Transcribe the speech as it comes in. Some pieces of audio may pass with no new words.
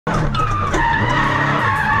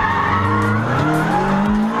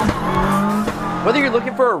Whether you're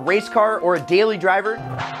looking for a race car or a daily driver,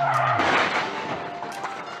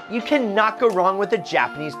 you cannot go wrong with a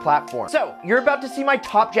Japanese platform. So, you're about to see my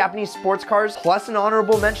top Japanese sports cars, plus an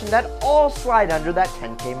honorable mention that all slide under that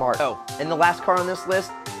 10K mark. Oh, and the last car on this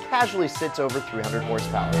list casually sits over 300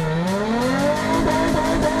 horsepower,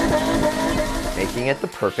 making it the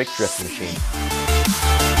perfect drift machine.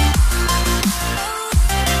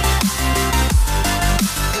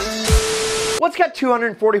 What's got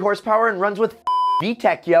 240 horsepower and runs with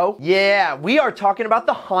VTEC, yo? Yeah, we are talking about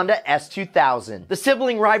the Honda S2000, the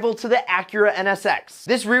sibling rival to the Acura NSX.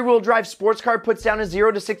 This rear-wheel drive sports car puts down a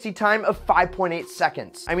 0 to 60 time of 5.8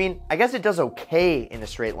 seconds. I mean, I guess it does okay in a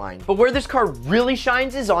straight line. But where this car really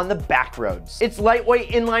shines is on the back roads. Its lightweight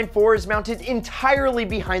inline-4 is mounted entirely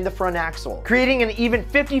behind the front axle, creating an even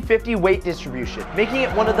 50-50 weight distribution, making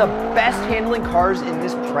it one of the best handling cars in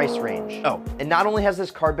this price range. Oh, and not only has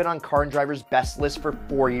this car been on Car and Driver's best list for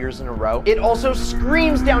 4 years in a row, it also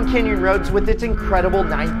screams down canyon roads with its incredible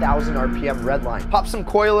 9,000 RPM redline. Pop some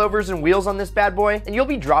coilovers and wheels on this bad boy, and you'll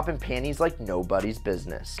be dropping panties like nobody's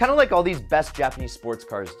business. Kind of like all these best Japanese sports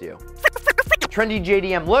cars do. Trendy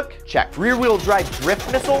JDM look? Check. Rear-wheel drive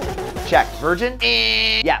drift missile? Check. Virgin?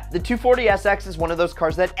 Yeah, the 240SX is one of those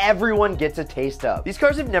cars that everyone gets a taste of. These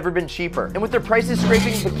cars have never been cheaper, and with their prices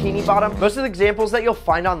scraping bikini bottom, most of the examples that you'll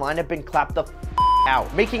find online have been clapped the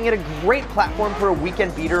out, making it a great platform for a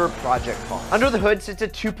weekend beater or project car. Under the hood sits a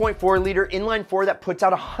 2.4 liter inline-4 that puts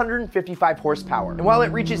out 155 horsepower. And while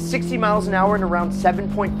it reaches 60 miles an hour in around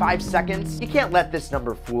 7.5 seconds, you can't let this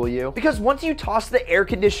number fool you. Because once you toss the air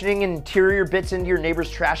conditioning and interior bits into your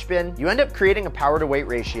neighbor's trash bin, you end up creating a power to weight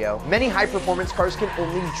ratio many high performance cars can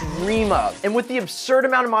only dream of. And with the absurd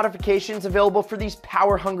amount of modifications available for these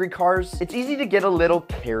power hungry cars, it's easy to get a little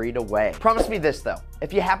carried away. Promise me this though,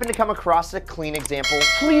 if you happen to come across a clean example,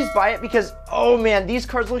 please buy it because, oh man, these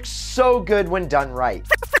cars look so good when done right.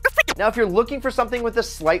 Now, if you're looking for something with a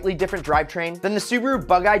slightly different drivetrain, then the Subaru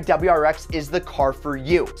WRX is the car for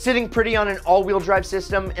you. Sitting pretty on an all-wheel drive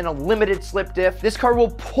system and a limited slip diff, this car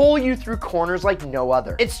will pull you through corners like no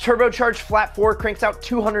other. Its turbocharged flat 4 cranks out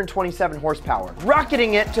 227 horsepower,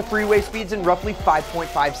 rocketing it to freeway speeds in roughly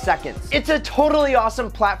 5.5 seconds. It's a totally awesome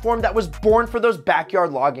platform that was born for those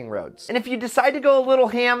backyard logging roads. And if you decide to go a little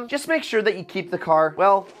ham, just make sure that you keep the car,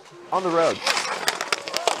 well, on the road.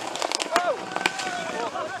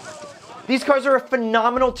 These cars are a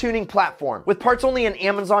phenomenal tuning platform, with parts only an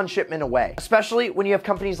Amazon shipment away, especially when you have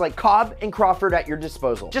companies like Cobb and Crawford at your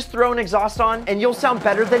disposal. Just throw an exhaust on and you'll sound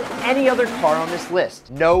better than any other car on this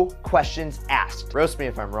list. No questions asked. Roast me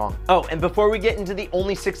if I'm wrong. Oh, and before we get into the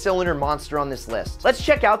only 6-cylinder monster on this list, let's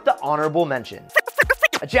check out the honorable mention.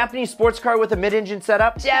 A Japanese sports car with a mid-engine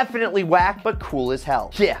setup? Definitely whack, but cool as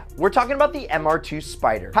hell. Yeah, we're talking about the MR2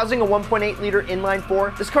 Spider. Housing a 1.8 liter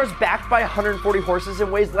inline-4, this car's backed by 140 horses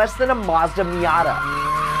and weighs less than a Mazda Miata.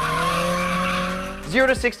 0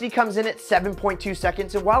 to 60 comes in at 7.2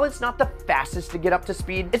 seconds, and while it's not the fastest to get up to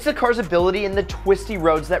speed, it's the car's ability in the twisty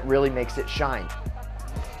roads that really makes it shine.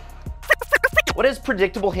 What is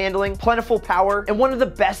predictable handling, plentiful power, and one of the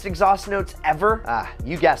best exhaust notes ever? Ah,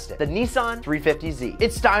 you guessed it, the Nissan 350Z.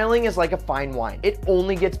 Its styling is like a fine wine. It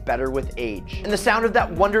only gets better with age. And the sound of that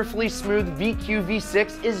wonderfully smooth VQ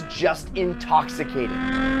V6 is just intoxicating.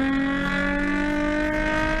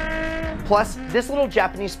 Plus, this little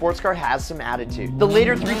Japanese sports car has some attitude. The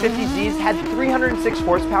later 350Zs had 306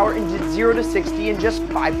 horsepower and did 0 to 60 in just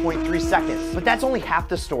 5.3 seconds. But that's only half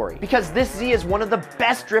the story, because this Z is one of the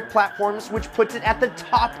best drift platforms, which puts it at the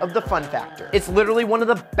top of the fun factor. It's literally one of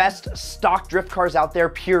the best stock drift cars out there,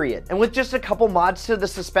 period. And with just a couple mods to the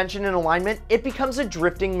suspension and alignment, it becomes a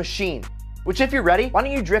drifting machine. Which, if you're ready, why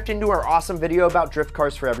don't you drift into our awesome video about drift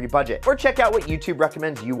cars for every budget, or check out what YouTube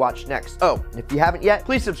recommends you watch next. Oh, and if you haven't yet,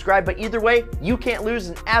 please subscribe, but either way, you can't lose,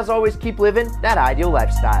 and as always, keep living that ideal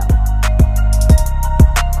lifestyle.